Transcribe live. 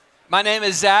My name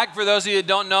is Zach. For those of you that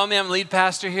don't know me, I'm lead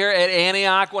pastor here at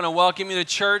Antioch. I want to welcome you to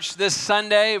church this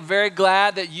Sunday. Very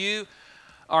glad that you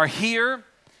are here.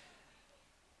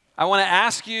 I want to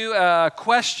ask you a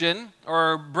question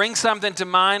or bring something to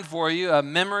mind for you, a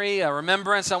memory, a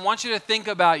remembrance. I want you to think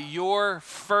about your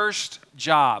first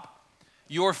job.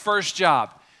 Your first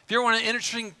job. If you want an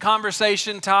interesting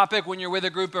conversation topic when you're with a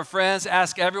group of friends,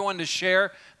 ask everyone to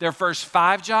share their first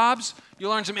 5 jobs.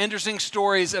 You'll learn some interesting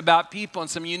stories about people and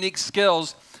some unique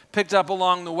skills picked up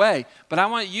along the way. But I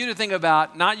want you to think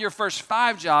about not your first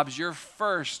 5 jobs, your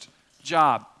first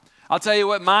job. I'll tell you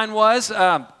what mine was.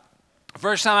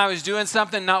 First time I was doing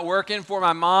something, not working for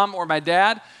my mom or my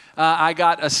dad, I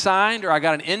got assigned or I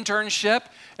got an internship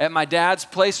at my dad's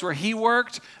place where he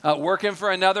worked, working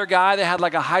for another guy. They had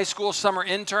like a high school summer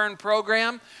intern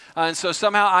program. And so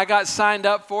somehow I got signed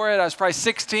up for it. I was probably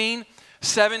 16,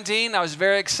 17. I was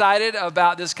very excited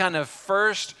about this kind of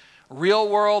first real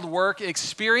world work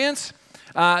experience.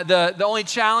 The only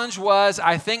challenge was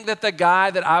I think that the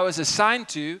guy that I was assigned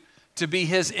to be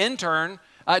his intern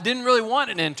didn't really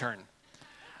want an intern.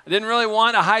 I didn't really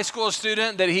want a high school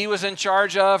student that he was in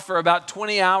charge of for about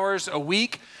 20 hours a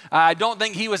week. I don't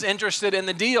think he was interested in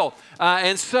the deal.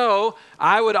 And so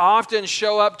I would often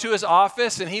show up to his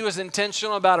office, and he was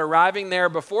intentional about arriving there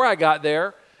before I got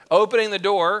there, opening the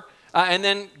door, and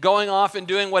then going off and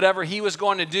doing whatever he was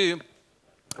going to do.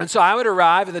 And so I would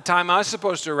arrive at the time I was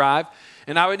supposed to arrive,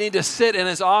 and I would need to sit in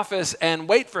his office and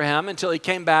wait for him until he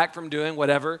came back from doing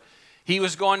whatever he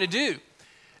was going to do.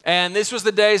 And this was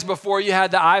the days before you had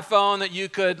the iPhone that you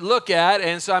could look at.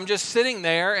 And so I'm just sitting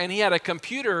there, and he had a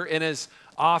computer in his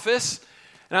office.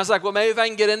 And I was like, well, maybe if I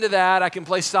can get into that, I can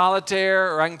play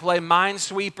solitaire or I can play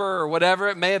Minesweeper or whatever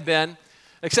it may have been,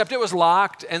 except it was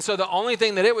locked. And so the only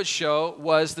thing that it would show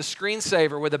was the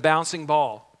screensaver with a bouncing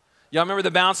ball. Y'all remember the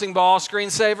bouncing ball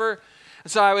screensaver?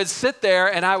 And so I would sit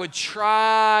there and I would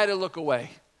try to look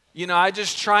away. You know, I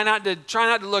just try not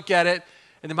to look at it.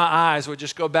 And then my eyes would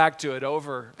just go back to it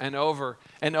over and over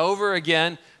and over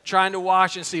again, trying to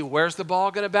watch and see where's the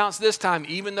ball going to bounce this time,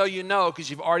 even though you know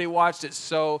because you've already watched it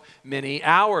so many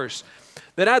hours.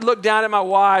 Then I'd look down at my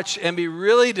watch and be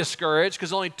really discouraged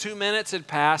because only 2 minutes had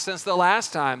passed since the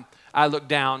last time I looked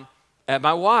down at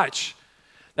my watch.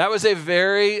 That was a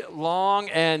very long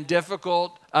and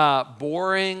difficult,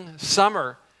 boring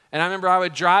summer. And I remember I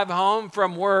would drive home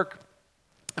from work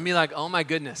and be like, oh my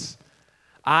goodness.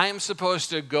 I am supposed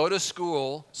to go to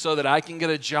school so that I can get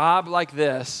a job like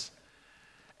this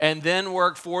and then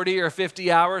work 40 or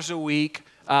 50 hours a week,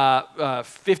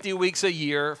 50 weeks a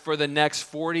year for the next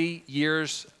 40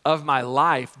 years of my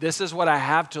life. This is what I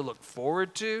have to look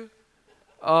forward to?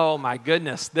 Oh my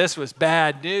goodness, this was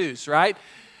bad news, right?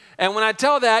 And when I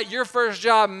tell that, your first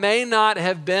job may not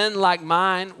have been like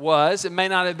mine was. It may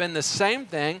not have been the same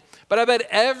thing. But I bet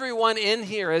everyone in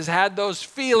here has had those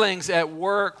feelings at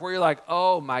work where you're like,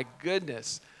 oh my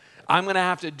goodness, I'm going to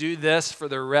have to do this for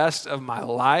the rest of my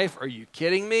life. Are you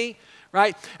kidding me?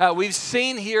 Right? We've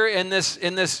seen here in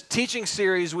this teaching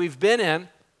series we've been in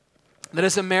that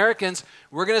as Americans,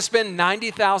 we're going to spend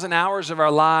 90,000 hours of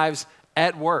our lives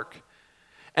at work.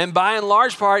 And by and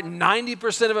large part,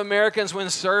 90% of Americans when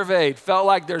surveyed felt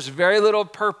like there's very little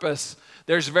purpose,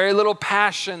 there's very little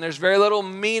passion, there's very little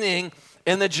meaning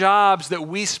in the jobs that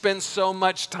we spend so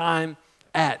much time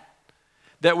at,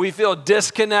 that we feel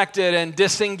disconnected and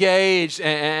disengaged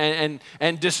and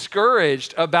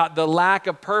discouraged about the lack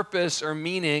of purpose or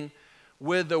meaning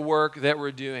with the work that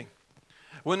we're doing.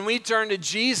 When we turn to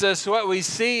Jesus, what we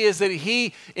see is that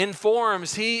He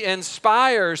informs, He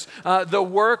inspires the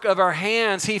work of our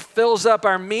hands. He fills up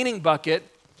our meaning bucket.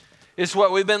 Is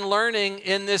what we've been learning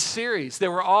in this series,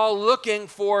 that we're all looking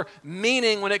for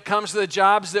meaning when it comes to the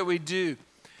jobs that we do.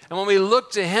 And when we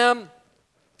look to Him,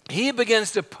 He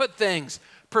begins to put things,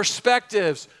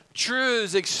 perspectives,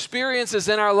 truths, experiences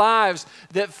in our lives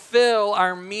that fill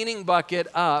our meaning bucket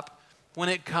up when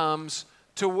it comes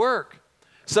to work.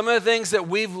 Some of the things that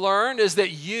we've learned is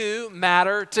that you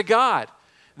matter to God,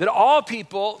 that all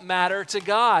people matter to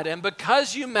God. And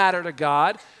because you matter to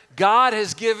God, God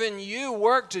has given you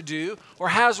work to do or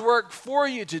has work for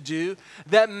you to do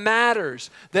that matters,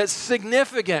 that's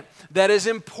significant, that is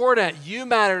important. You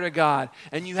matter to God,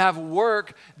 and you have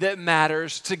work that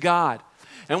matters to God.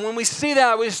 And when we see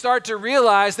that, we start to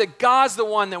realize that God's the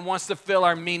one that wants to fill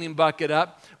our meaning bucket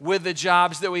up with the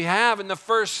jobs that we have. And the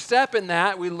first step in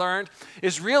that, we learned,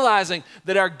 is realizing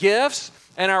that our gifts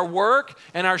and our work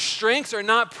and our strengths are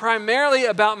not primarily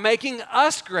about making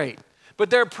us great, but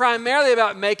they're primarily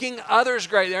about making others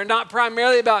great. They're not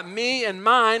primarily about me and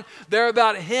mine. They're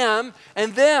about Him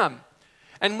and them.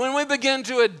 And when we begin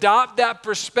to adopt that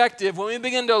perspective, when we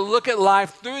begin to look at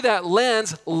life through that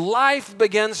lens, life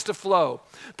begins to flow.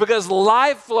 Because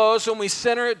life flows when we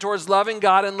center it towards loving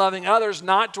God and loving others,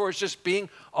 not towards just being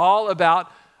all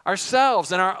about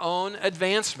ourselves and our own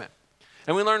advancement.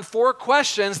 And we learn 4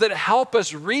 questions that help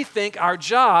us rethink our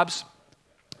jobs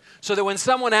so that when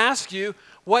someone asks you,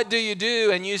 what do you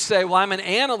do? And you say, well, I'm an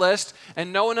analyst,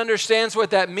 and no one understands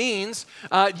what that means.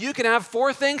 You can have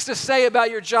 4 things to say about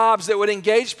your jobs that would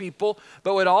engage people,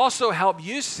 but would also help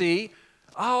you see,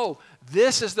 oh,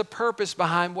 this is the purpose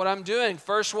behind what I'm doing.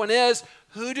 First one is,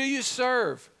 who do you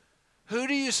serve? Who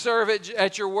do you serve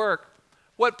at your work?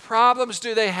 What problems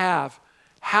do they have?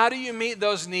 How do you meet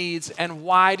those needs, and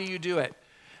why do you do it?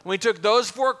 We took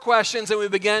those 4 questions and we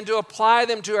began to apply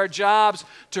them to our jobs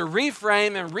to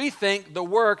reframe and rethink the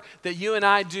work that you and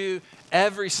I do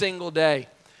every single day.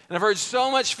 And I've heard so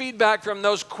much feedback from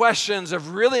those questions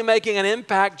of really making an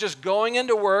impact just going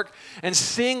into work and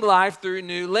seeing life through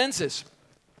new lenses.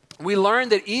 We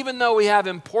learned that even though we have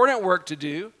important work to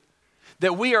do,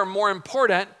 that we are more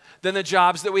important than the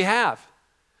jobs that we have.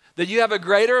 That you have a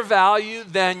greater value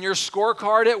than your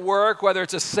scorecard at work, whether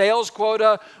it's a sales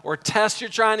quota or test you're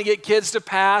trying to get kids to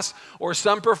pass or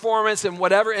some performance in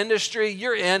whatever industry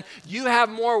you're in. You have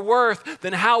more worth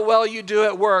than how well you do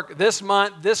at work this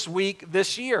month, this week,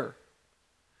 this year.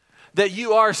 That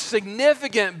you are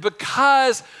significant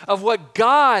because of what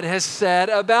God has said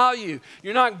about you.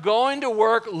 You're not going to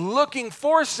work looking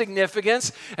for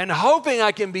significance and hoping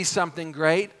I can be something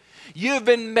great. You've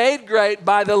been made great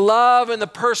by the love and the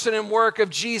person and work of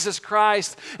Jesus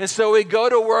Christ. And so we go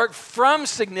to work from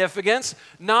significance,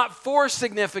 not for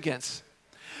significance.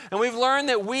 And we've learned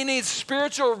that we need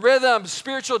spiritual rhythms,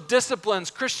 spiritual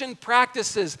disciplines, Christian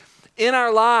practices in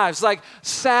our lives, like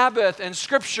Sabbath and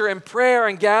Scripture and prayer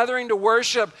and gathering to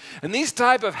worship, and these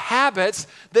type of habits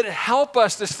that help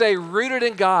us to stay rooted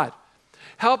in God.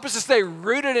 Help us to stay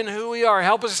rooted in who we are.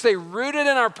 Help us to stay rooted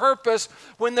in our purpose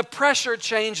when the pressure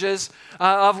changes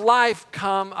of life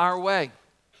come our way.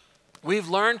 We've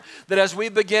learned that as we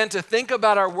begin to think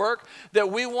about our work,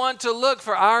 that we want to look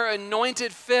for our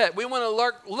anointed fit. We want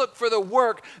to look for the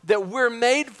work that we're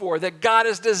made for, that God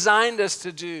has designed us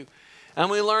to do. And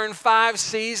we learn 5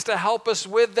 C's to help us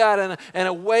with that and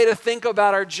a way to think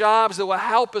about our jobs that will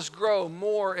help us grow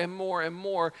more and more and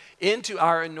more into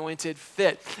our anointed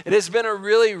fit. It has been a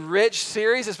really rich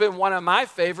series. It's been one of my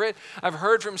favorite. I've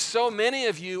heard from so many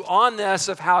of you on this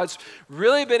of how it's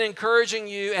really been encouraging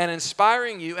you and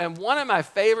inspiring you. And one of my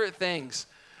favorite things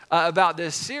about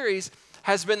this series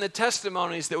has been the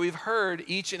testimonies that we've heard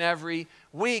each and every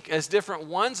week as different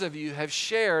ones of you have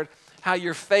shared how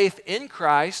your faith in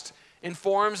Christ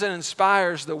informs and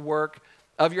inspires the work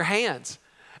of your hands.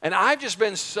 And I've just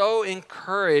been so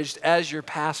encouraged as your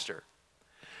pastor.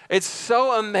 It's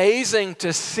so amazing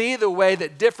to see the way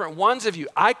that different ones of you,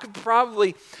 I could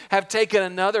probably have taken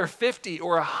another 50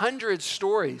 or 100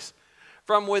 stories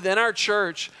from within our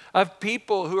church of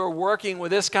people who are working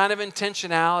with this kind of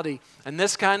intentionality and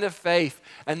this kind of faith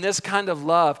and this kind of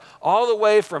love, all the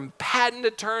way from patent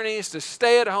attorneys to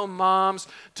stay-at-home moms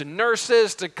to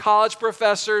nurses to college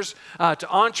professors to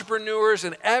entrepreneurs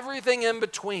and everything in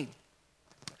between.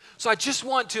 So I just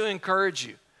want to encourage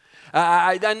you.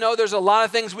 I know there's a lot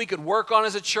of things we could work on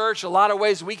as a church, a lot of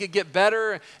ways we could get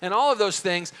better and all of those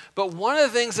things, but one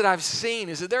of the things that I've seen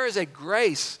is that there is a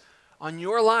grace on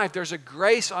your life. There's a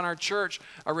grace on our church,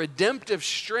 a redemptive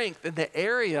strength in the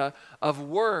area of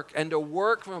work and to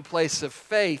work from a place of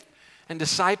faith and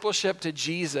discipleship to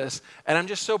Jesus. And I'm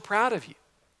just so proud of you.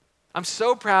 I'm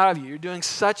so proud of you. You're doing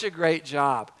such a great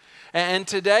job. And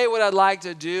today what I'd like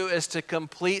to do is to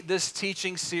complete this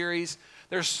teaching series.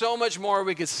 There's so much more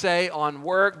we could say on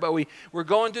work, but we're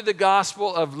going through the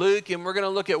Gospel of Luke, and we're going to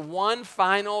look at one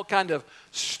final kind of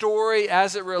story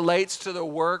as it relates to the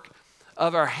work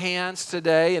of our hands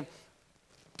today. And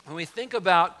when we think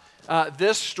about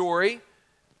this story,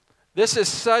 this is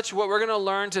such, what we're going to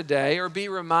learn today or be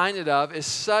reminded of is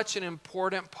such an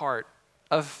important part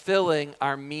of filling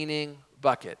our meaning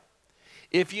bucket.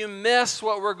 If you miss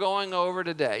what we're going over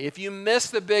today, if you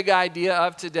miss the big idea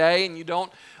of today and you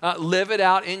don't live it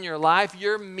out in your life,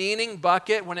 your meaning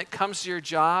bucket when it comes to your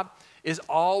job is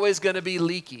always going to be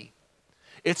leaky.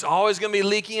 It's always going to be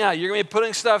leaking out. You're going to be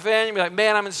putting stuff in. You're going to be like,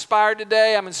 man, I'm inspired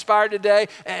today. And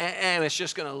it's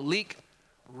just going to leak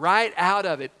right out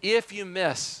of it if you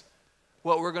miss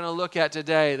what we're going to look at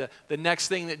today, the next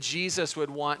thing that Jesus would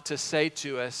want to say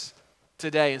to us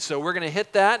today. And so we're going to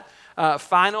hit that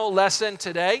final lesson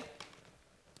today.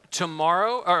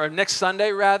 Tomorrow, or next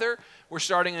Sunday rather, we're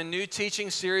starting a new teaching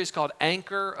series called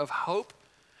Anchor of Hope.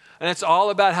 And it's all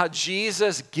about how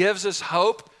Jesus gives us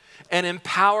hope and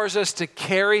empowers us to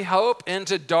carry hope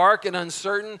into dark and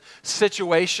uncertain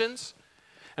situations.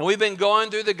 And we've been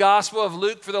going through the Gospel of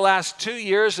Luke for the last 2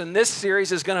 years, and this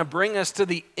series is going to bring us to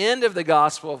the end of the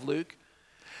Gospel of Luke.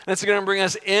 And it's going to bring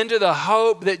us into the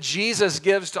hope that Jesus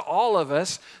gives to all of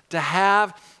us to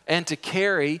have and to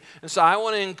carry. And so I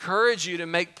want to encourage you to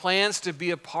make plans to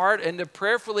be a part and to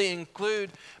prayerfully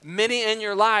include many in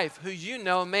your life who you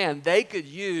know, man, they could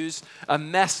use a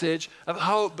message of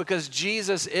hope because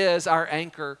Jesus is our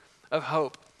anchor of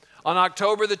hope. On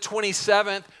October the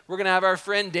 27th, we're going to have our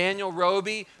friend Daniel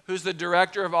Roby, who's the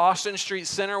director of Austin Street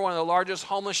Center, one of the largest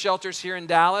homeless shelters here in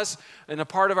Dallas, and a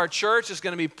part of our church is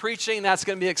going to be preaching. That's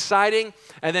going to be exciting.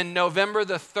 And then November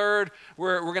the 3rd,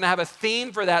 we're going to have a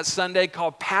theme for that Sunday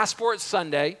called Passport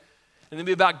Sunday. And it'll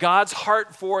be about God's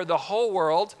heart for the whole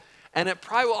world. And it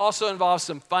probably will also involve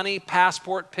some funny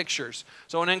passport pictures.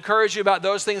 So I want to encourage you about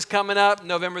those things coming up.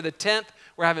 November the 10th,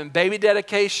 we're having baby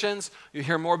dedications. You'll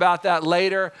hear more about that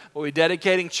later. We'll be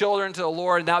dedicating children to the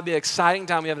Lord, and that'll be an exciting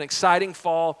time. We have an exciting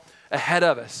fall ahead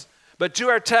of us. But to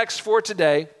our text for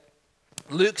today,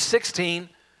 Luke 16,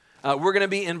 we're going to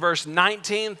be in verse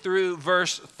 19 through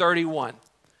verse 31.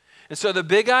 And so the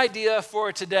big idea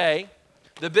for today,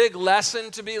 the big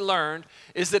lesson to be learned,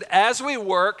 is that as we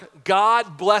work,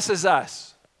 God blesses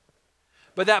us.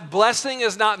 But that blessing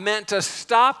is not meant to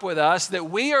stop with us, that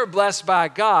we are blessed by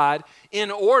God in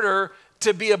order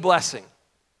to be a blessing.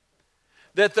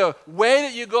 That the way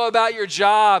that you go about your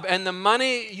job and the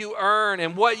money you earn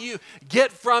and what you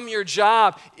get from your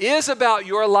job is about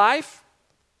your life,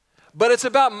 but it's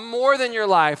about more than your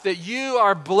life, that you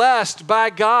are blessed by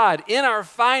God in our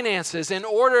finances in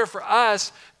order for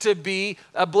us to be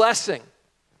a blessing.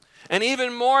 And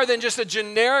even more than just a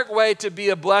generic way to be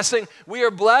a blessing, we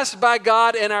are blessed by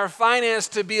God in our finance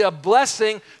to be a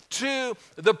blessing to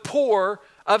the poor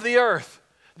of the earth,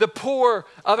 the poor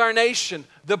of our nation,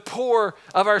 the poor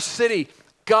of our city.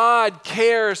 God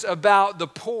cares about the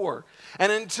poor.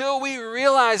 And until we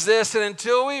realize this, and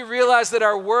until we realize that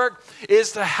our work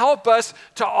is to help us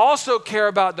to also care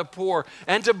about the poor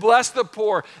and to bless the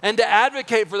poor and to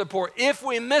advocate for the poor, if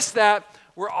we miss that,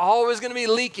 we're always going to be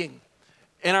leaking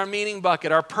in our meaning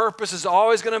bucket. Our purpose is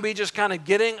always going to be just kind of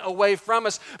getting away from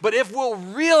us. But if we'll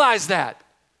realize that,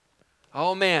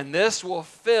 oh man, this will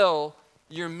fill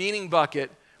your meaning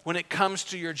bucket when it comes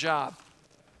to your job.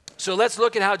 So let's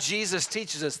look at how Jesus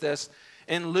teaches us this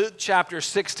in Luke chapter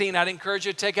 16. I'd encourage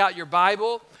you to take out your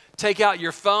Bible, take out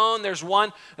your phone. There's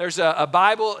a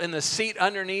Bible in the seat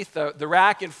underneath the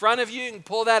rack in front of you. You can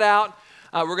pull that out.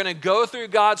 We're going to go through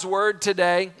God's word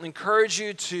today. I encourage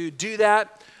you to do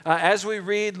that. As we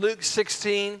read Luke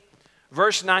 16,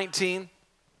 verse 19,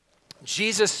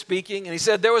 Jesus speaking, and he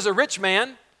said, "There was a rich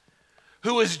man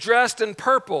who was dressed in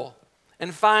purple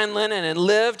and fine linen and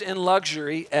lived in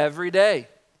luxury every day.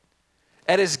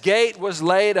 At his gate was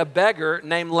laid a beggar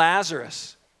named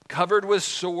Lazarus, covered with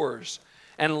sores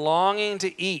and longing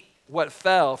to eat what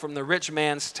fell from the rich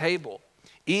man's table.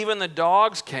 Even the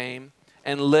dogs came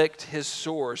and licked his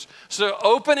sores." So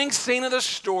opening scene of the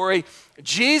story,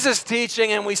 Jesus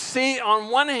teaching, and we see on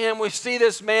one hand, we see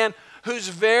this man who's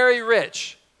very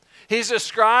rich. He's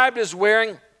described as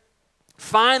wearing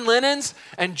fine linens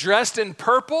and dressed in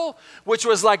purple, which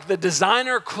was like the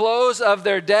designer clothes of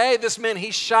their day. This meant he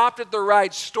shopped at the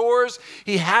right stores.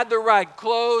 He had the right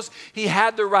clothes. He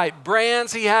had the right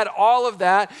brands. He had all of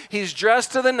that. He's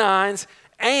dressed to the nines,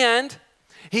 and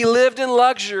he lived in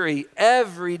luxury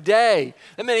every day.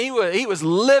 I mean, he was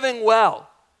living well.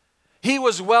 He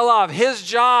was well off. His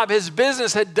job, his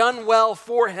business had done well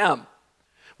for him.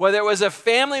 Whether it was a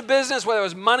family business, whether it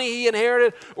was money he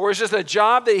inherited, or it was just a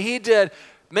job that he did,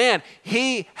 man,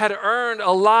 he had earned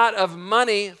a lot of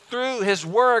money through his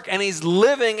work, and he's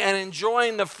living and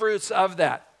enjoying the fruits of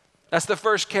that. That's the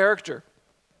first character.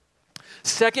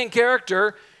 Second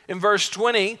character, in verse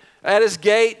 20, at his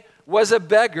gate was a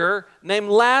beggar named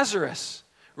Lazarus.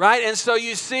 Right? And so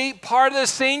you see part of the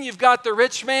scene, you've got the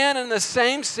rich man, and in the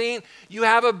same scene, you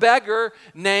have a beggar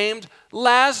named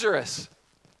Lazarus.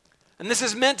 And this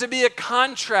is meant to be a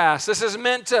contrast. This is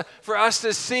meant for us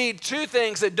to see two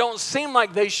things that don't seem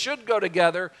like they should go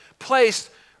together, placed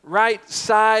right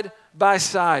side by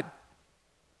side.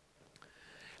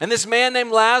 And this man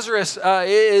named Lazarus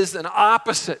is an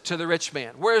opposite to the rich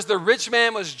man. Whereas the rich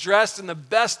man was dressed in the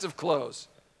best of clothes,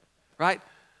 right?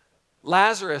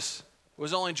 Lazarus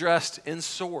was only dressed in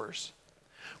sores.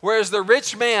 Whereas the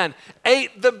rich man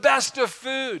ate the best of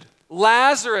food,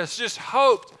 Lazarus just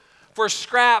hoped for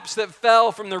scraps that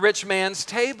fell from the rich man's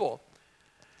table.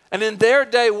 And in their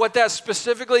day, what that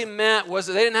specifically meant was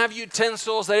that they didn't have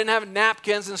utensils, they didn't have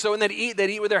napkins, and so when they'd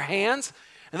eat with their hands,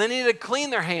 and they needed to clean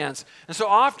their hands. And so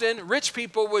often, rich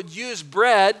people would use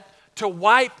bread to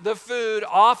wipe the food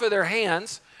off of their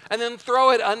hands and then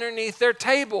throw it underneath their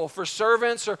table for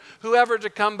servants or whoever to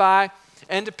come by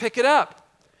and to pick it up.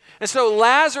 And so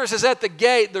Lazarus is at the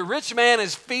gate, the rich man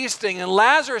is feasting, and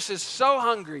Lazarus is so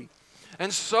hungry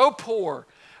and so poor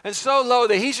and so low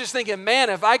that he's just thinking, man,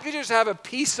 if I could just have a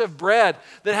piece of bread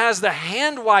that has the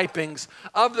hand wipings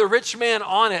of the rich man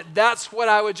on it, that's what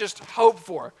I would just hope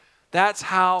for. That's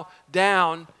how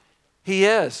down he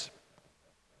is.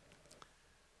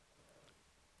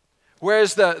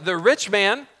 Whereas the rich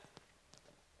man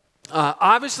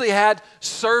obviously had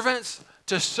servants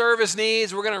to serve his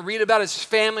needs. We're going to read about his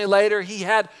family later. He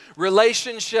had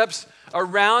relationships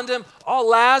around him. All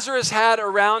Lazarus had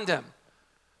around him,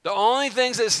 the only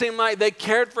things that seemed like they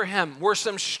cared for him were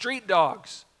some street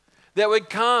dogs that would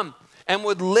come and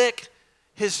would lick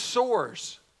his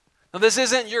sores. Now, this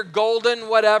isn't your golden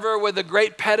whatever with a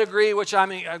great pedigree, which I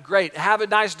mean, great. Have a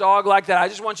nice dog like that. I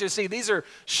just want you to see these are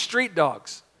street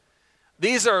dogs.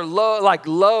 These are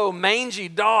low, mangy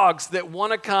dogs that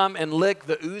want to come and lick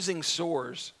the oozing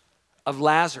sores of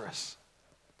Lazarus.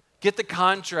 Get the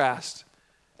contrast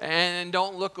and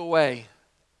don't look away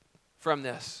from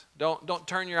this. Don't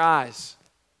turn your eyes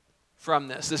from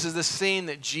this. This is the scene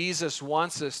that Jesus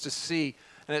wants us to see,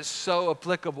 and it's so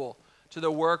applicable to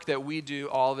the work that we do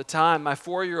all the time. My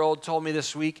 4-year-old told me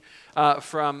this week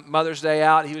from Mother's Day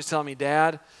out, he was telling me,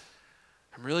 Dad,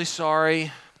 I'm really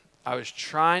sorry. I was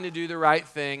trying to do the right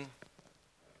thing,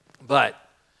 but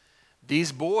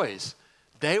these boys,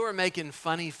 they were making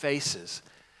funny faces.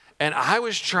 And I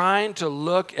was trying to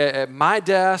look at my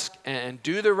desk and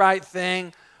do the right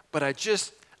thing, but I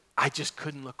just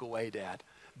couldn't look away, Dad.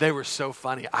 They were so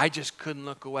funny. I just couldn't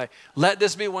look away. Let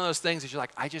this be one of those things that you're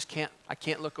like, I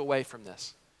can't look away from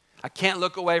this. I can't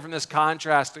look away from this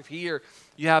contrast of here.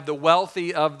 You have the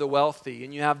wealthy of the wealthy,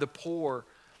 and you have the poor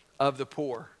of the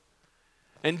poor.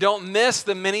 And don't miss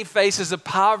the many faces of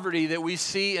poverty that we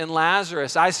see in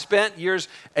Lazarus. I spent years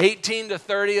 18 to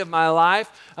 30 of my life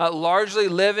largely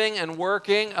living and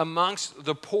working amongst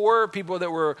the poor, people that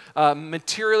were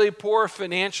materially poor,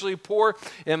 financially poor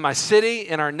in my city,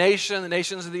 in our nation, the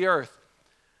nations of the earth.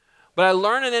 But I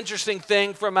learned an interesting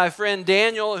thing from my friend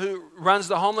Daniel, who runs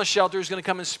the homeless shelter, who's going to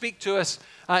come and speak to us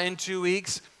in 2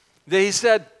 weeks, that he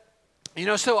said,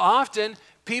 so often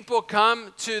people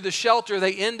come to the shelter,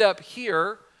 they end up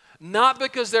here, not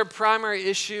because their primary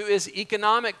issue is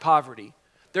economic poverty.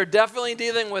 They're definitely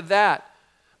dealing with that.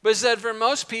 But he said for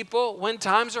most people, when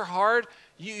times are hard,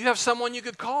 you have someone you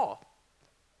could call.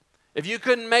 If you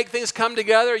couldn't make things come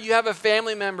together, you have a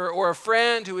family member or a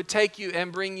friend who would take you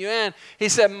and bring you in. He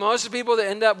said most of the people that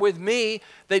end up with me,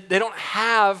 they don't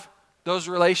have those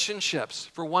relationships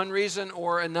for one reason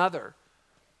or another.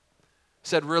 He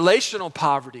said relational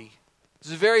poverty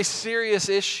is a very serious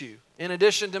issue in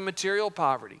addition to material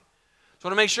poverty. So I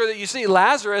want to make sure that you see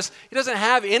Lazarus, he doesn't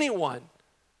have anyone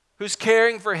who's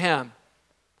caring for him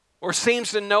or seems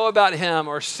to know about him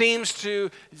or seems to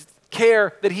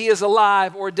care that he is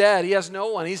alive or dead. He has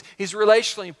no one. He's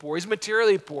relationally poor. He's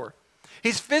materially poor.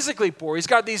 He's physically poor. He's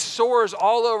got these sores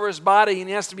all over his body and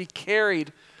he has to be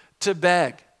carried to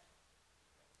beg.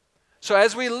 So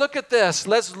as we look at this,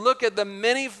 let's look at the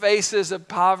many faces of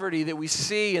poverty that we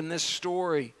see in this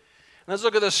story. Let's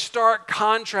look at the stark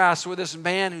contrast with this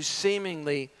man who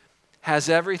seemingly has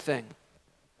everything.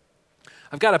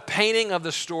 I've got a painting of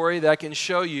the story that I can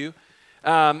show you.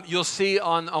 You'll see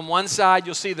on one side,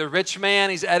 you'll see the rich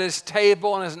man. He's at his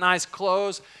table in his nice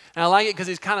clothes. And I like it because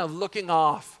he's kind of looking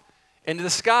off into the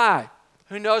sky.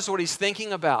 Who knows what he's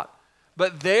thinking about?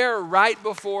 But there, right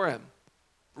before him,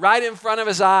 right in front of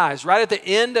his eyes, right at the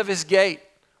end of his gate,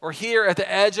 or here at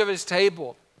the edge of his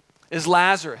table, is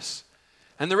Lazarus.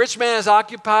 And the rich man is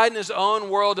occupied in his own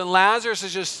world, and Lazarus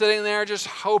is just sitting there just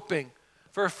hoping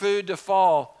for food to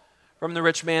fall from the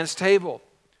rich man's table.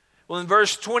 Well, in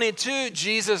verse 22,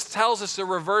 Jesus tells us the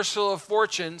reversal of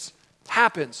fortunes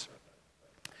happens.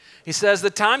 He says, the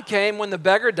time came when the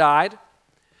beggar died,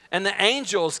 and the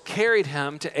angels carried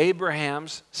him to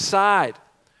Abraham's side.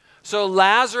 So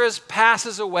Lazarus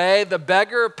passes away, the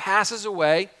beggar passes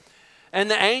away, and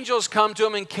the angels come to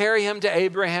him and carry him to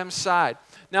Abraham's side.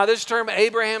 Now, this term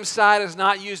Abraham's side is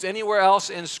not used anywhere else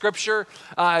in Scripture.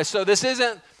 So this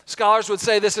isn't, scholars would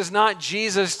say this is not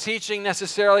Jesus teaching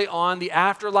necessarily on the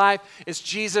afterlife. It's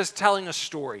Jesus telling a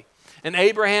story. And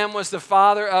Abraham was the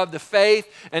father of the faith,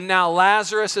 and now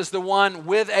Lazarus is the one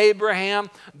with Abraham.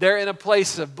 They're in a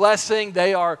place of blessing.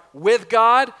 They are with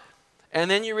God. And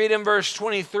then you read in verse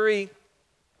 23,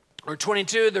 Or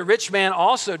 22, the rich man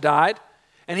also died,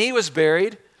 and he was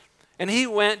buried, and he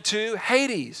went to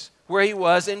Hades, where he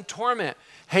was in torment.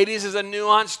 Hades is a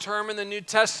nuanced term in the New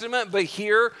Testament, but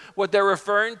here what they're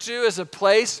referring to is a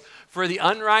place for the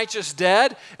unrighteous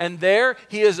dead, and there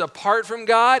he is apart from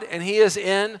God, and he is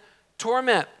in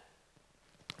torment.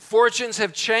 Fortunes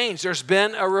have changed. There's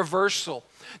been a reversal.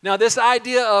 Now, this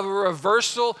idea of a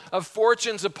reversal of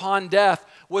fortunes upon death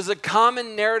was a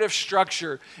common narrative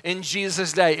structure in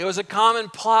Jesus' day. It was a common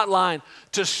plot line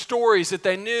to stories that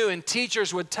they knew, and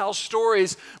teachers would tell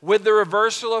stories with the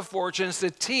reversal of fortunes to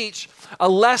teach a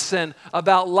lesson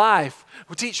about life.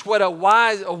 We teach what a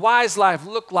wise life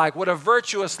looked like, what a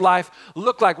virtuous life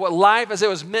looked like, what life as it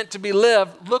was meant to be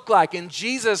lived looked like. And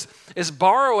Jesus is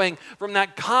borrowing from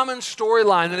that common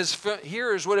storyline that his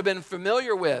hearers would have been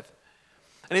familiar with.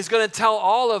 And he's going to tell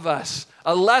all of us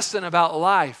a lesson about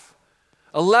life,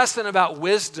 a lesson about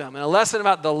wisdom, and a lesson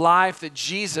about the life that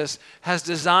Jesus has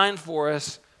designed for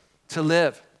us to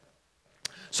live.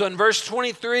 So in verse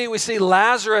 23, we see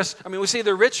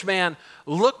the rich man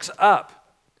looks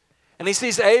up, and he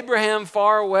sees Abraham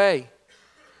far away,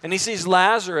 and he sees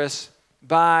Lazarus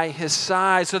by his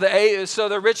side. So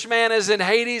the rich man is in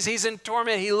Hades, he's in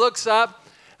torment. He looks up,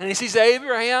 and he sees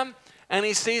Abraham, and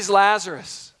he sees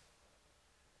Lazarus.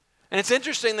 And it's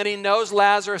interesting that he knows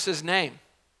Lazarus' name.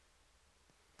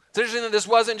 It's interesting that this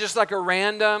wasn't just like a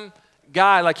random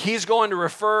guy, like he's going to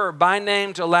refer by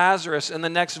name to Lazarus in the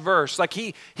next verse. Like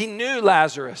he knew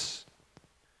Lazarus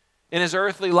in his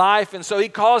earthly life, and so he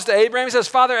calls to Abraham. He says,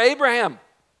 Father Abraham,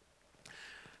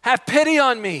 have pity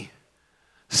on me.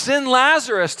 Send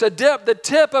Lazarus to dip the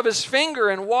tip of his finger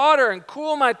in water and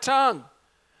cool my tongue,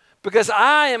 because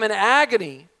I am in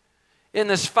agony in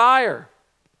this fire.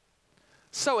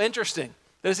 So interesting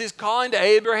that as he's calling to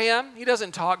Abraham, he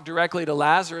doesn't talk directly to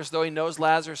Lazarus, though he knows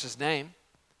Lazarus' name.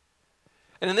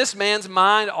 And in this man's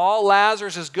mind, all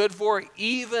Lazarus is good for,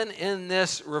 even in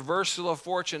this reversal of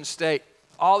fortune state,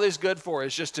 all he's good for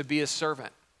is just to be a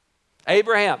servant.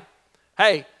 Abraham,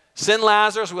 hey, send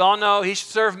Lazarus. We all know he should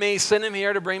serve me. Send him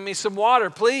here to bring me some water,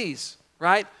 please,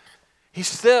 right? He's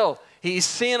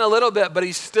seeing a little bit, but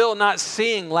he's still not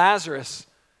seeing Lazarus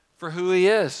for who he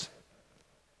is.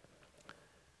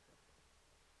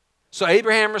 So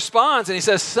Abraham responds and he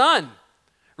says, Son,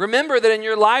 remember that in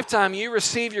your lifetime you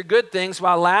received your good things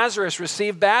while Lazarus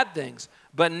received bad things.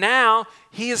 But now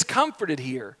he is comforted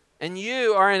here and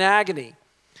you are in agony.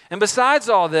 And besides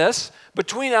all this,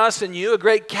 between us and you a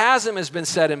great chasm has been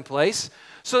set in place,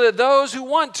 so that those who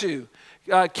want to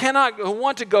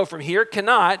go from here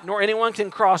cannot, nor anyone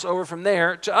can cross over from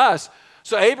there to us.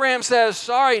 So Abraham says,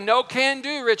 sorry, no can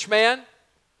do, rich man.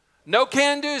 No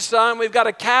can do, son. We've got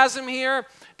a chasm here.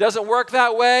 Doesn't work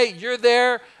that way. You're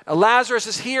there. Lazarus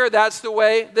is here. That's the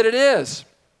way that it is.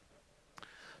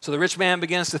 So the rich man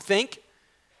begins to think.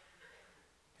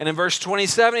 And in verse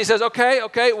 27, he says, okay,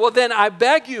 well then I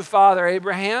beg you, Father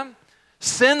Abraham,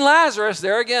 send Lazarus.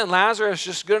 There again, Lazarus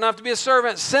just good enough to be a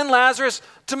servant. Send Lazarus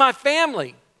to my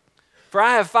family. For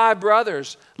I have 5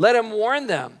 brothers. Let him warn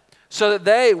them so that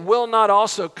they will not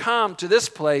also come to this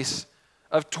place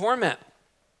of torment.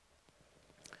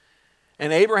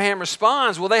 And Abraham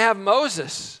responds, well, they have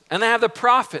Moses and they have the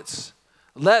prophets.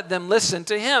 Let them listen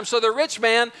to him. So the rich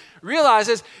man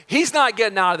realizes he's not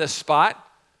getting out of this spot.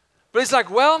 But he's like,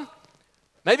 well,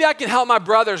 maybe I can help my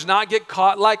brothers not get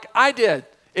caught like I did.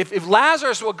 If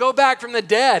Lazarus will go back from the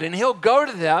dead and he'll go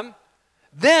to them,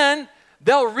 then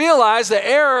they'll realize the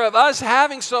error of us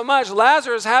having so much,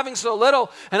 Lazarus having so little,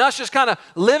 and us just kind of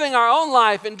living our own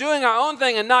life and doing our own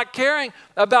thing and not caring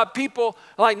about people,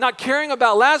 like not caring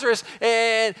about Lazarus.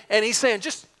 And he's saying,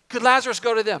 could Lazarus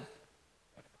go to them?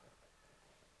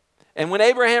 And when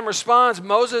Abraham responds,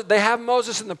 they have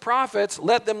Moses and the prophets,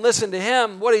 let them listen to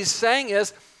him. What he's saying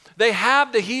is, they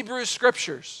have the Hebrew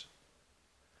scriptures.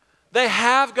 They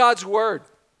have God's word.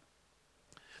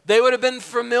 They would have been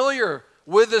familiar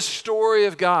with the story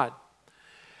of God.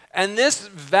 And this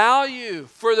value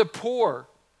for the poor,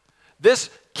 this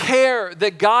care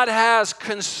that God has,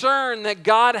 concern that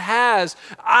God has,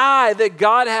 eye that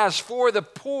God has for the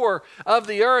poor of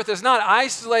the earth is not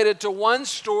isolated to one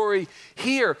story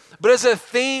here, but is a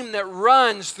theme that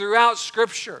runs throughout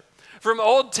Scripture. From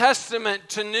Old Testament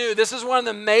to New, this is one of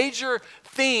the major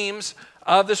themes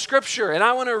of the Scripture. And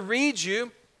I want to read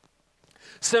you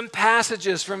some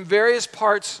passages from various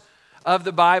parts of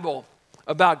the Bible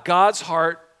about God's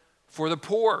heart for the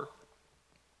poor.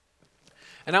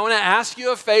 And I want to ask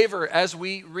you a favor as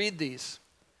we read these.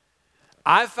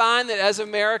 I find that as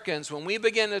Americans, when we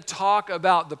begin to talk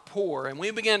about the poor and we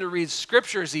begin to read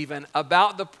scriptures even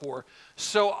about the poor,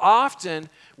 so often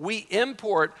we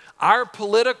import our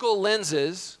political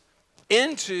lenses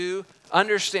into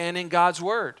understanding God's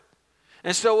word.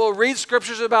 And so we'll read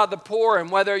scriptures about the poor, and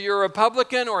whether you're a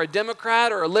Republican or a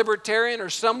Democrat or a Libertarian or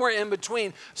somewhere in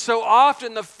between, so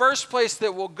often the first place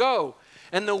that we'll go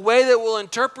and the way that we'll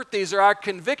interpret these are our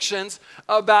convictions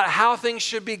about how things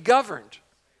should be governed.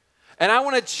 And I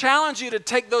want to challenge you to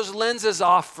take those lenses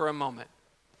off for a moment.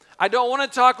 I don't want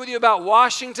to talk with you about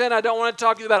Washington. I don't want to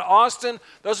talk to you about Austin.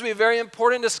 Those will be very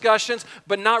important discussions,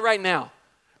 but not right now.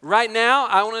 Right now,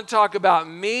 I want to talk about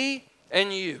me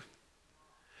and you.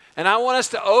 And I want us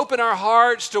to open our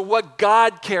hearts to what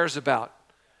God cares about.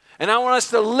 And I want us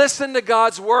to listen to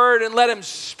God's word and let him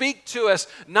speak to us,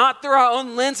 not through our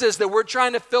own lenses that we're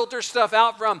trying to filter stuff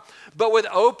out from, but with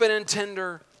open and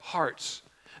tender hearts.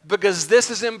 Because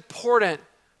this is important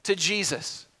to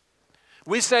Jesus.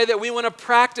 We say that we want to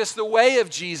practice the way of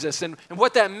Jesus. And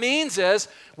what that means is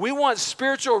we want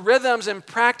spiritual rhythms and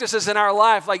practices in our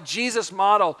life like Jesus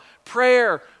modeled,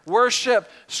 prayer, worship,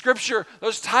 scripture,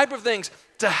 those type of things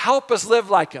to help us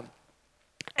live like him.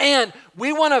 And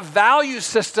we want a value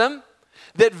system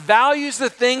that values the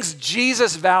things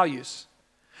Jesus values,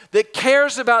 that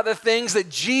cares about the things that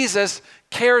Jesus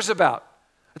cares about.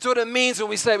 That's what it means when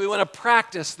we say we want to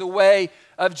practice the way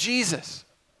of Jesus.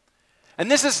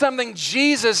 And this is something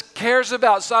Jesus cares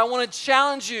about. So I want to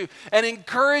challenge you and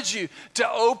encourage you to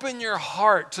open your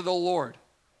heart to the Lord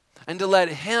and to let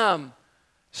him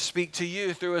speak to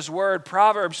you through his word.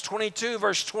 Proverbs 22,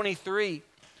 verse 23.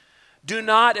 Do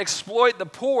not exploit the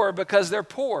poor because they're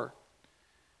poor.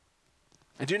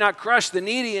 And do not crush the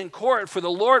needy in court, for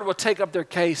the Lord will take up their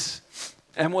case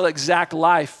and will exact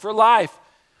life for life.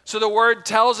 So the word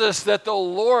tells us that the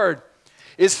Lord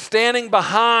is standing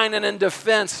behind and in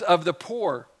defense of the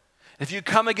poor. If you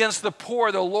come against the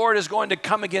poor, the Lord is going to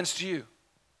come against you.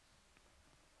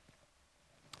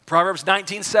 Proverbs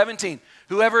 19:17.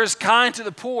 Whoever is kind to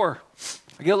the poor,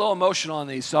 I get a little emotional on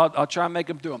these, so I'll try and make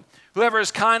them through them. Whoever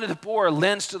is kind to the poor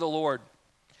lends to the Lord,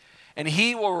 and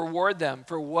he will reward them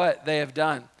for what they have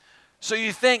done. So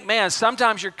you think, man,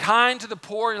 sometimes you're kind to the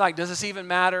poor. You're like, does this even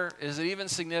matter? Is it even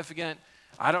significant?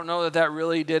 I don't know that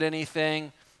really did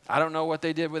anything. I don't know what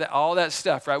they did with it. All that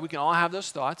stuff, right? We can all have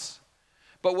those thoughts.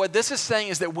 But what this is saying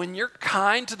is that when you're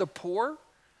kind to the poor,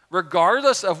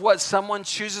 regardless of what someone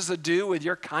chooses to do with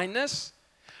your kindness,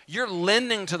 you're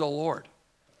lending to the Lord.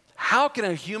 How can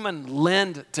a human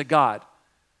lend to God?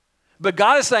 But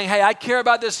God is saying, hey, I care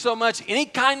about this so much. Any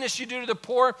kindness you do to the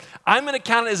poor, I'm going to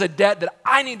count it as a debt that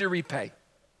I need to repay.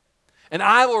 And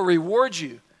I will reward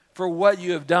you for what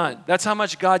you have done. That's how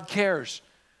much God cares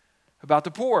about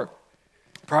the poor.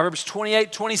 Proverbs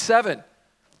 28:27.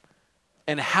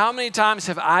 And how many times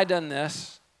have I done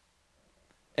this?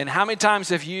 And how many times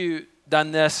have you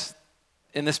done this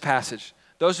in this passage?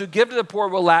 Those who give to the poor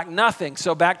will lack nothing.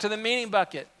 So back to the meaning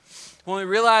bucket. When we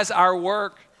realize our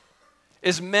work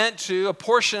is meant to, a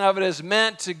portion of it is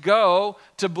meant to go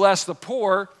to bless the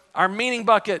poor, our meaning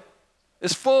bucket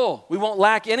is full. We won't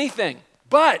lack anything.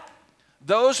 But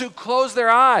those who close their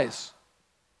eyes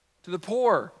to the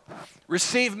poor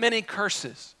receive many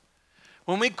curses.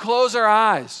 When we close our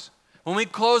eyes, when we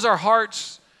close our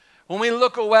hearts, when we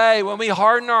look away, when we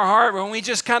harden our heart, when we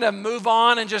just kind of move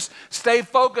on and just stay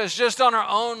focused just on our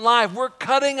own life, we're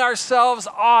cutting ourselves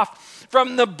off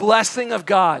from the blessing of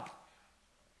God.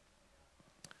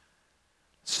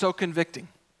 So convicting.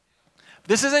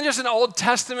 This isn't just an Old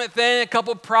Testament thing, a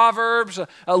couple of Proverbs,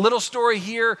 a little story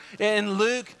here in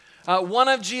Luke. One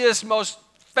of Jesus' most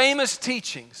famous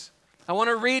teachings, I want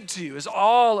to read to you, is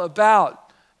all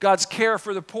about God's care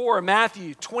for the poor.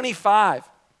 Matthew 25.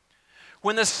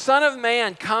 When the Son of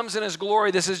Man comes in his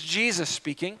glory, this is Jesus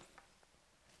speaking,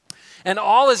 and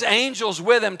all his angels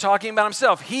with him talking about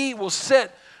himself, he will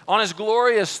sit on his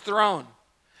glorious throne,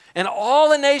 and all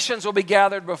the nations will be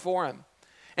gathered before him.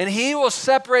 And he will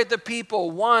separate the people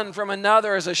one from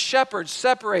another as a shepherd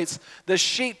separates the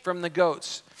sheep from the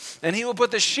goats. And he will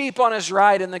put the sheep on his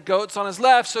right and the goats on his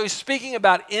left. So he's speaking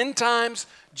about end times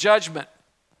judgment.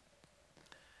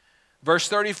 Verse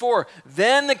 34,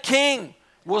 then the king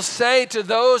will say to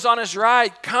those on his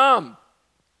right, come,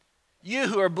 you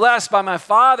who are blessed by my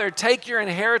Father, take your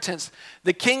inheritance,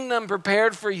 the kingdom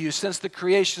prepared for you since the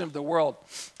creation of the world.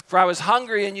 For I was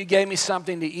hungry and you gave me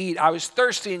something to eat. I was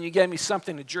thirsty and you gave me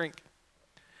something to drink.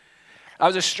 I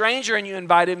was a stranger and you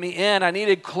invited me in. I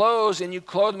needed clothes and you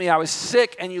clothed me. I was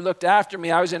sick and you looked after me.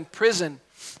 I was in prison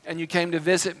and you came to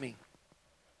visit me.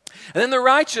 And then the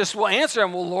righteous will answer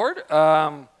him, well, Lord,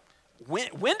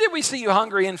 When did we see you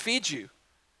hungry and feed you?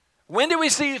 When did we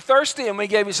see you thirsty and we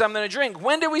gave you something to drink?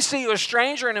 When did we see you a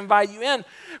stranger and invite you in?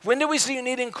 When did we see you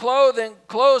needing clothes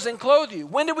and clothe you?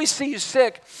 When did we see you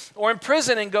sick or in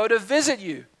prison and go to visit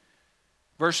you?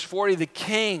 Verse 40, the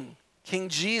King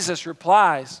Jesus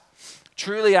replies,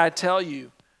 truly I tell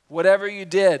you, whatever you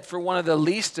did for one of the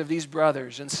least of these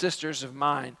brothers and sisters of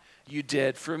mine, you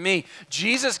did for me.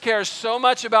 Jesus cares so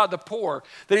much about the poor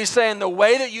that he's saying the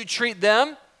way that you treat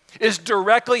them is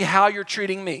directly how you're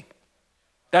treating me.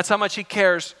 That's how much he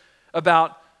cares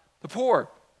about the poor.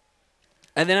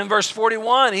 And then in verse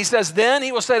 41, he says, then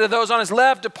he will say to those on his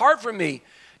left, depart from me,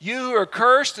 you who are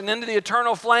cursed, and into the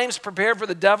eternal flames prepared for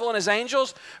the devil and his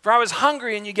angels. For I was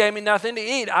hungry, and you gave me nothing to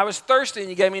eat. I was thirsty, and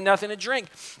you gave me nothing to drink.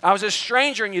 I was a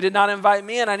stranger, and you did not invite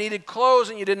me in. I needed clothes,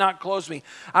 and you did not clothe me.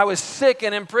 I was sick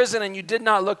and in prison, and you did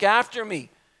not look after me.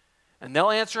 And they'll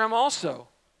answer him also,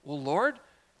 well, Lord,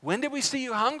 when did we see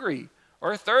you hungry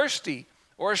or thirsty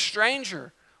or a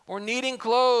stranger or needing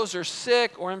clothes or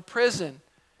sick or in prison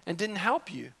and didn't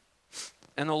help you?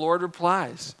 And the Lord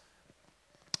replies,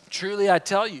 truly I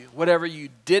tell you, whatever you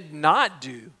did not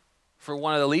do for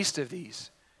one of the least of these,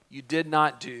 you did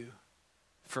not do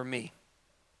for me.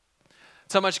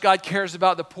 That's how much God cares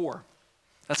about the poor.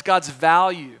 That's God's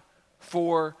value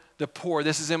for the poor.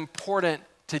 This is important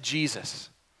to Jesus.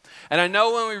 And I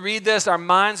know when we read this, our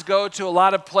minds go to a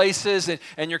lot of places,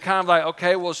 and you're kind of like,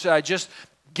 okay, well, should I just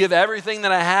give everything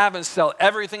that I have and sell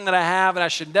everything that I have, and I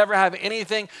should never have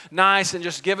anything nice and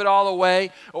just give it all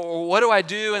away? Or what do I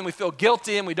do? And we feel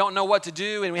guilty and we don't know what to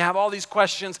do, and we have all these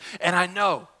questions. And I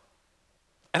know.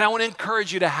 And I want to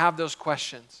encourage you to have those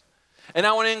questions. And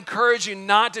I want to encourage you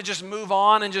not to just move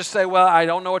on and just say, well, I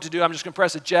don't know what to do. I'm just going to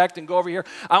press eject and go over here.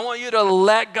 I want you to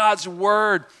let God's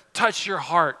word touch your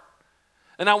heart.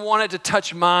 And I want it to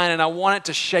touch mine, and I want it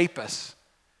to shape us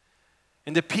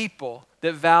into people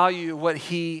that value what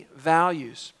he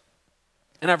values.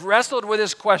 And I've wrestled with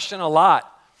this question a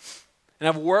lot, and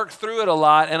I've worked through it a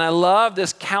lot, and I love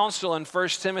this counsel in 1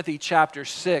 Timothy chapter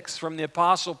 6 from the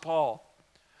Apostle Paul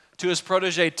to his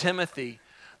protege Timothy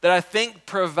that I think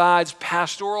provides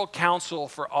pastoral counsel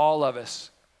for all of us,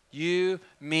 you,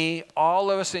 me, all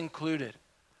of us included,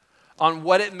 on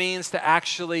what it means to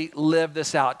actually live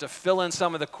this out, to fill in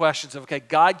some of the questions of, okay,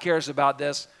 God cares about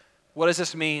this. What does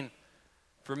this mean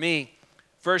for me?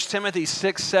 1 Timothy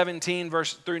 6:17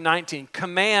 verse through 19.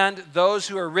 Command those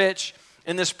who are rich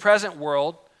in this present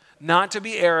world not to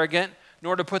be arrogant,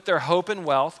 nor to put their hope in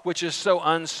wealth, which is so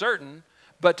uncertain,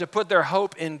 but to put their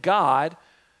hope in God,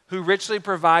 who richly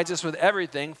provides us with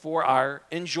everything for our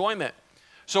enjoyment.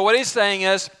 So what he's saying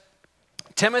is,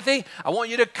 Timothy, I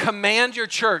want you to command your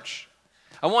church.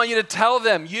 I want you to tell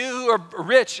them, you who are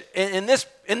rich in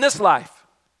this life,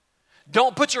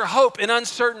 don't put your hope in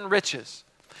uncertain riches.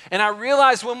 And I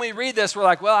realize when we read this, we're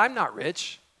like, well, I'm not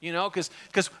rich,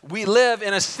 because we live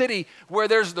in a city where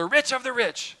there's the rich of the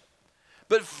rich.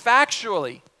 But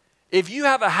factually, if you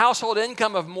have a household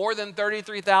income of more than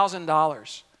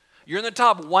 $33,000, you're in the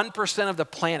top 1% of the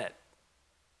planet.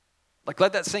 Like,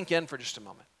 let that sink in for just a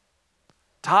moment.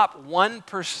 Top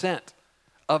 1%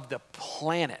 of the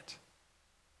planet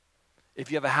if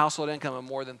you have a household income of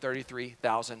more than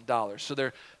 $33,000. So there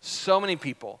are so many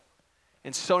people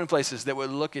in so many places that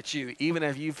would look at you, even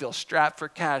if you feel strapped for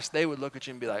cash, they would look at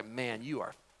you and be like, man, you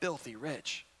are filthy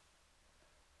rich.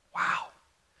 Wow.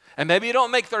 And maybe you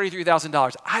don't make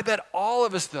 $33,000. I bet all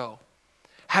of us, though,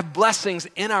 have blessings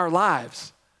in our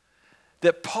lives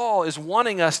that Paul is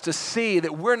wanting us to see,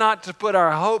 that we're not to put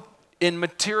our hope in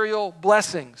material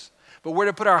blessings, but we're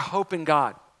to put our hope in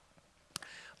God.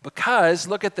 Because,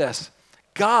 look at this,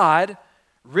 God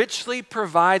richly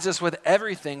provides us with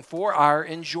everything for our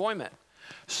enjoyment.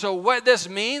 So what this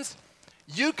means,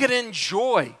 you can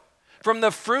enjoy from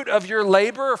the fruit of your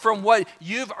labor, from what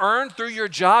you've earned through your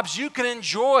jobs. You can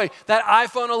enjoy that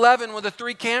iPhone 11 with the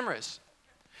 3 cameras.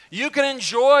 You can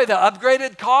enjoy the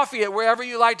upgraded coffee at wherever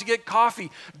you like to get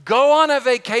coffee. Go on a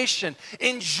vacation.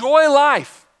 Enjoy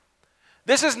life.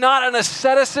 This is not an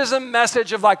asceticism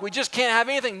message of like, we just can't have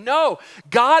anything. No,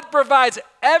 God provides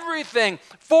everything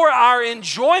for our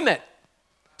enjoyment.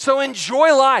 So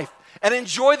enjoy life and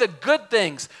enjoy the good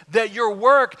things that your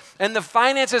work and the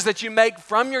finances that you make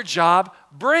from your job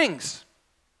brings.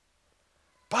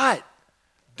 But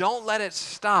don't let it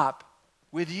stop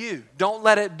with you. Don't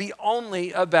let it be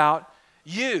only about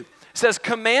you. It says,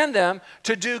 command them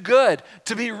to do good,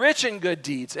 to be rich in good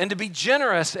deeds, and to be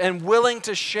generous and willing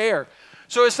to share.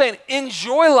 So it's saying,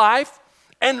 enjoy life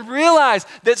and realize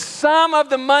that some of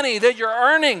the money that you're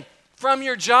earning from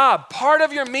your job, part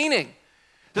of your meaning,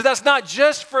 That's not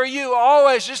just for you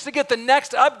always just to get the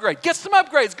next upgrade. Get some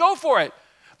upgrades, go for it.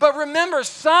 But remember,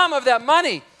 some of that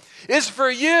money is for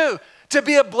you to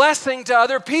be a blessing to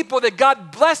other people, that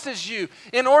God blesses you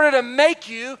in order to make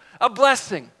you a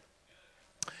blessing.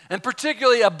 And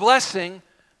particularly a blessing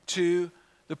to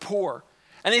the poor.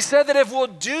 And he said that if we'll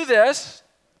do this,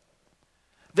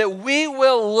 that we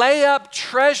will lay up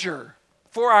treasure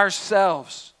for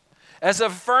ourselves as a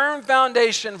firm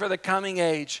foundation for the coming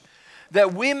age,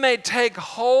 that we may take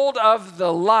hold of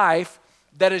the life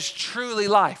that is truly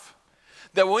life.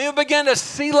 That when we begin to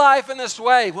see life in this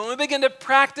way, when we begin to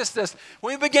practice this,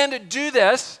 when we begin to do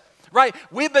this, right,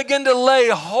 we begin to lay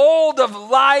hold of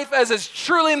life as it's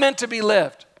truly meant to be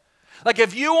lived. Like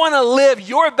if you want to live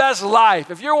your best life,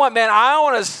 if you're one, man, I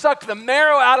want to suck the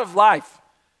marrow out of life,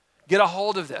 get a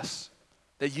hold of this,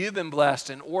 that you've been blessed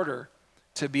in order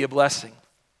to be a blessing.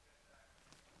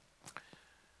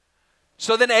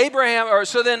 So then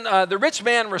the rich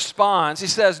man responds. He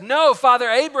says, "No, Father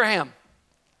Abraham,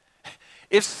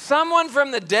 if someone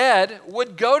from the dead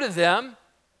would go to them,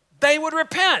 they would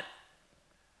repent."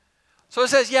 So it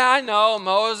says, yeah, I know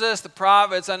Moses, the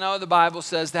prophets, I know the Bible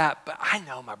says that, but I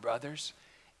know, my brothers,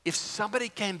 if somebody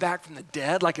came back from the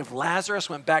dead, like if Lazarus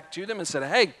went back to them and said,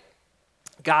 hey,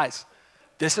 guys,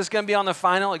 this is going to be on the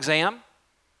final exam.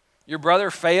 Your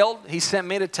brother failed. He sent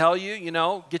me to tell you,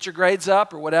 get your grades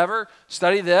up or whatever,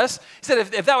 study this. He said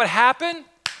if that would happen,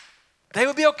 they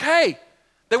would be okay.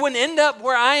 They wouldn't end up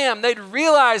where I am. They'd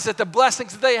realize that the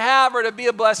blessings that they have are to be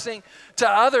a blessing to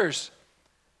others.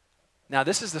 Now,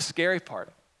 this is the scary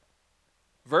part.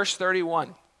 Verse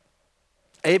 31,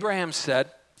 Abraham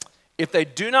said, if they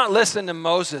do not listen to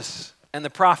Moses and the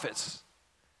prophets,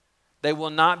 they will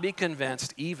not be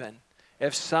convinced even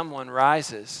if someone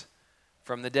rises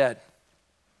from the dead.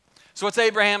 So what's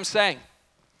Abraham saying?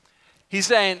 He's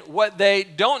saying what they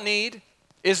don't need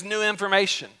is new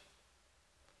information.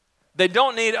 They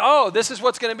don't need, this is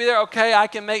what's going to be there. Okay, I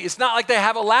can make. It's not like they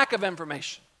have a lack of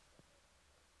information.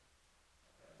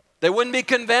 They wouldn't be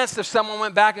convinced if someone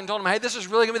went back and told them, hey, this is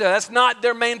really going to be there. That's not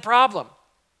their main problem.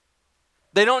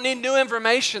 They don't need new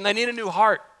information. They need a new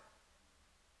heart.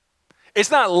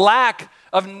 It's not lack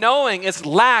of knowing. It's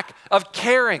lack of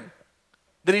caring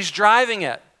that he's driving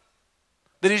at,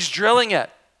 that he's drilling at.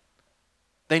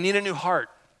 They need a new heart.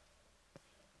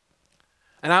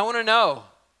 And I want to know,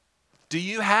 do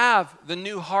you have the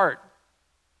new heart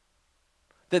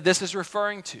that this is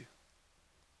referring to?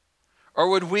 Or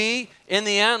would we, in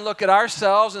the end, look at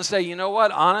ourselves and say, you know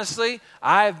what, honestly,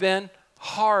 I have been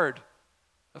hard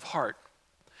of heart.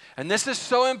 And this is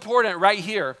so important right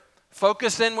here.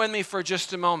 Focus in with me for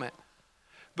just a moment.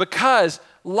 Because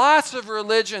lots of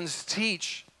religions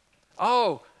teach,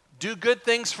 do good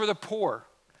things for the poor.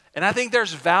 And I think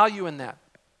there's value in that.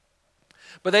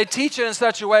 But they teach it in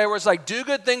such a way where it's like, do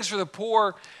good things for the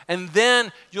poor, and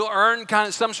then you'll earn kind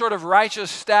of some sort of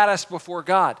righteous status before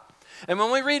God. And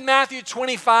when we read Matthew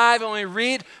 25, and we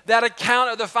read that account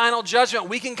of the final judgment,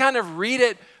 we can kind of read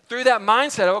it through that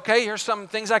mindset. Okay, here's some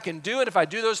things I can do, and if I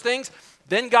do those things,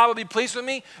 then God will be pleased with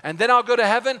me, and then I'll go to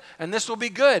heaven, and this will be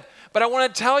good. But I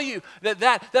want to tell you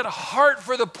that heart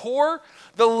for the poor,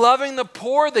 the loving the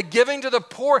poor, the giving to the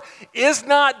poor, is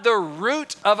not the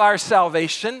root of our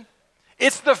salvation.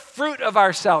 It's the fruit of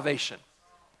our salvation.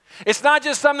 It's not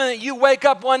just something that you wake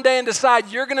up one day and decide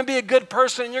you're going to be a good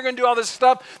person and you're going to do all this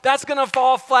stuff. That's going to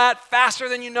fall flat faster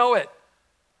than you know it.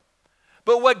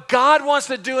 But what God wants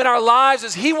to do in our lives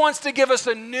is He wants to give us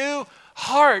a new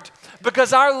heart,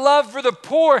 because our love for the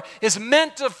poor is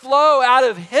meant to flow out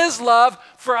of His love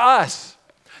for us.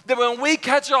 That when we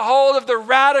catch a hold of the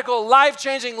radical,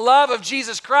 life-changing love of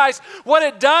Jesus Christ, what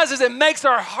it does is it makes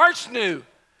our hearts new.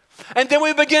 And then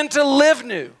we begin to live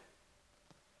new.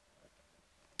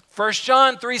 1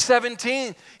 John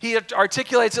 3:17, he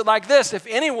articulates it like this: if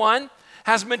anyone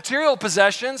has material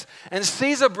possessions and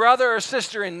sees a brother or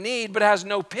sister in need but has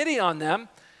no pity on them,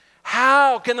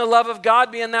 how can the love of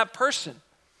God be in that person?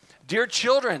 Dear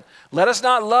children, let us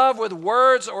not love with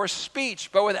words or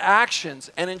speech, but with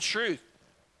actions and in truth.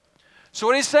 So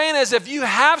what he's saying is, if you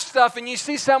have stuff and you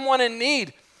see someone in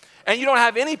need and you don't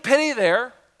have any pity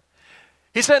there,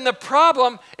 he said, the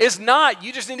problem is not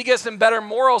you just need to get some better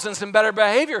morals and some better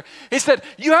behavior. He said,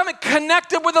 you haven't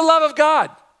connected with the love of God.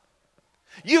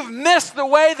 You've missed the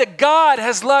way that God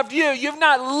has loved you. You've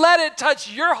not let it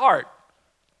touch your heart.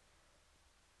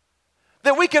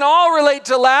 That we can all relate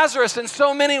to Lazarus in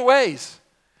so many ways.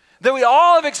 That we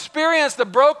all have experienced the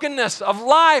brokenness of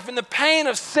life and the pain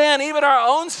of sin, even our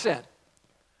own sin.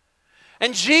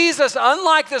 And Jesus,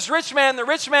 unlike this rich man, the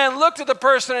rich man looked at the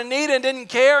person in need and didn't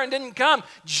care and didn't come.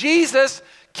 Jesus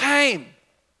came.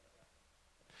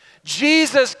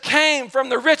 Jesus came from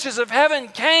the riches of heaven,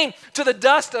 came to the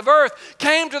dust of earth,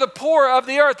 came to the poor of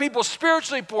the earth, people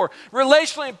spiritually poor,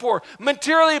 relationally poor,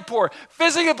 materially poor,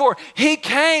 physically poor. He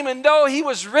came, and though he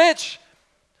was rich,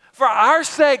 for our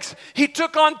sakes, he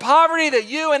took on poverty that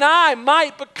you and I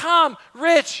might become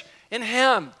rich in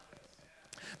him.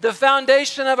 The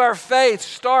foundation of our faith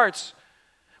starts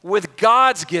with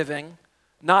God's giving,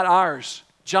 not ours.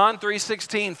 John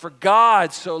 3:16, for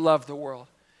God so loved the world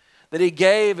that he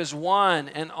gave his one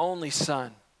and only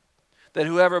Son, that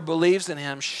whoever believes in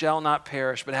him shall not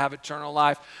perish but have eternal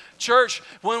life. Church,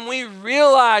 when we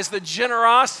realize the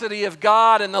generosity of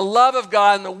God and the love of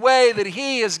God and the way that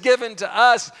he has given to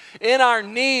us in our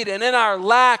need and in our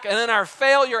lack and in our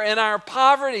failure and our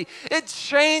poverty, it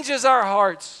changes our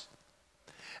hearts.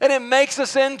 And it makes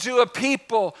us into a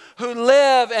people who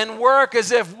live and work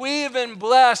as if we've been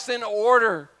blessed in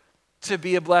order to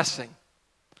be a blessing.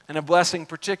 And a blessing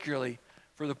particularly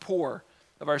for the poor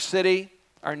of our city,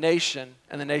 our nation,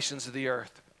 and the nations of the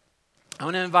earth. I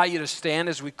want to invite you to stand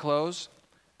as we close.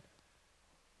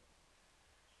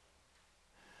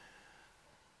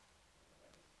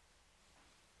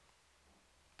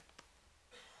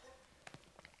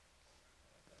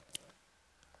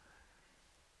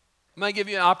 I'm going to give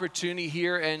you an opportunity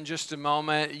here in just a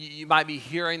moment. You might be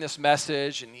hearing this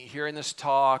message and hearing this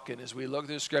talk, and as we look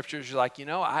through the scriptures, you're like,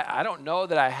 I don't know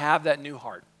that I have that new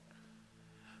heart.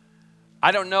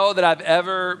 I don't know that I've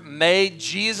ever made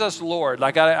Jesus Lord.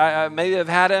 Like I maybe have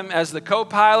had him as the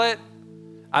co-pilot.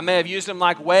 I may have used him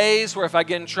like Waze, where if I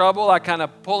get in trouble, I kind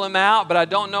of pull him out, but I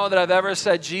don't know that I've ever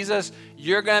said, Jesus,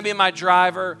 you're going to be my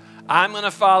driver. I'm going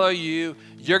to follow you.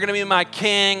 You're going to be my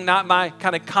king, not my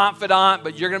kind of confidant,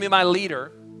 but you're going to be my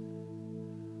leader.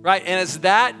 Right? And it's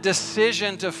that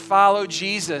decision to follow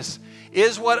Jesus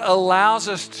is what allows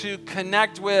us to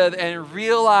connect with and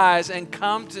realize and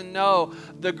come to know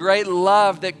the great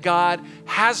love that God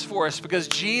has for us, because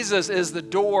Jesus is the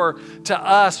door to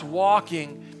us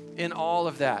walking in all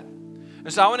of that.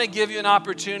 And so I want to give you an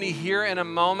opportunity here in a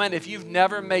moment. If you've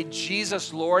never made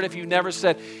Jesus Lord, if you've never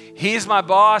said, he's my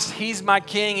boss, he's my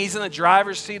king, he's in the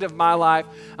driver's seat of my life,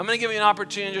 I'm going to give you an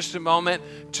opportunity in just a moment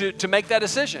to make that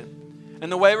decision.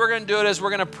 And the way we're going to do it is we're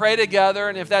going to pray together.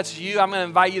 And if that's you, I'm going to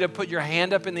invite you to put your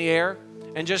hand up in the air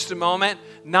in just a moment.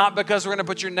 Not because we're going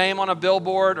to put your name on a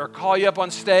billboard or call you up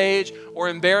on stage or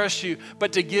embarrass you,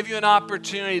 but to give you an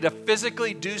opportunity to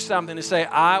physically do something, to say,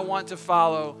 I want to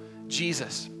follow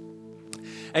Jesus.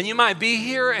 And you might be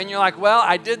here and you're like, well,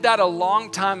 I did that a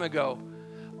long time ago,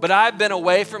 but I've been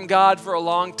away from God for a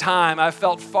long time. I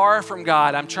felt far from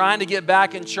God. I'm trying to get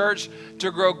back in church to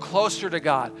grow closer to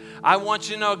God. I want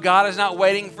you to know God is not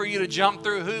waiting for you to jump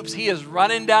through hoops. He is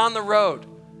running down the road.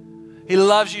 He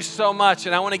loves you so much,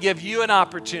 and I want to give you an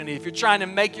opportunity. If you're trying to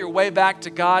make your way back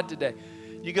to God today,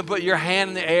 you can put your hand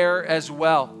in the air as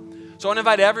well. So I want to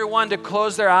invite everyone to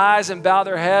close their eyes and bow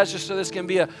their heads just so this can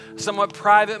be a somewhat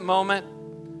private moment.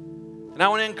 And I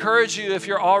want to encourage you, if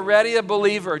you're already a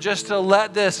believer, just to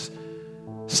let this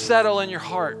settle in your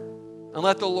heart and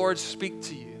let the Lord speak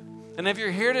to you. And if you're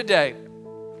here today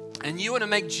and you want to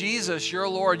make Jesus your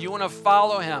Lord, you want to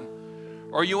follow him,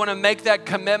 or you want to make that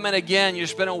commitment again,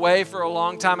 you've been away for a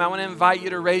long time, I want to invite you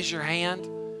to raise your hand.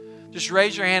 Just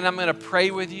raise your hand. I'm going to pray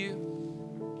with you.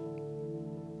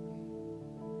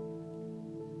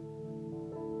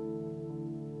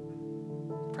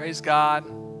 Praise God.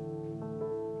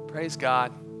 Praise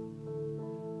God.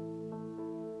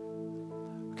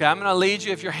 Okay, I'm going to lead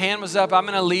you. If your hand was up, I'm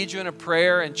going to lead you in a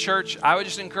prayer. And church, I would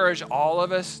just encourage all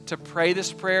of us to pray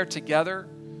this prayer together.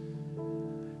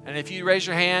 And if you raise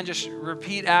your hand, just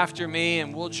repeat after me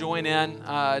and we'll join in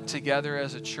together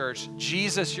as a church.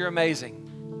 Jesus, you're amazing.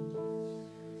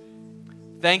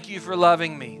 Thank you for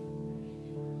loving me.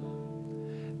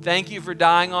 Thank you for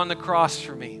dying on the cross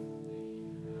for me,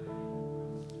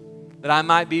 that I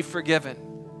might be forgiven.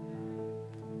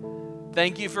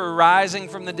 Thank you for rising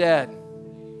from the dead,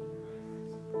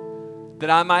 that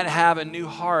I might have a new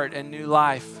heart and new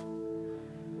life.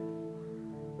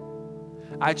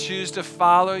 I choose to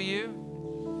follow you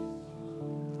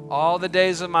all the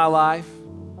days of my life,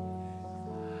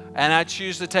 and I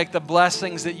choose to take the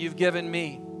blessings that you've given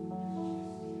me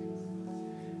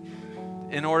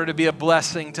in order to be a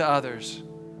blessing to others.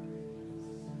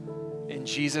 In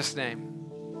Jesus'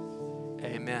 name,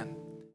 amen.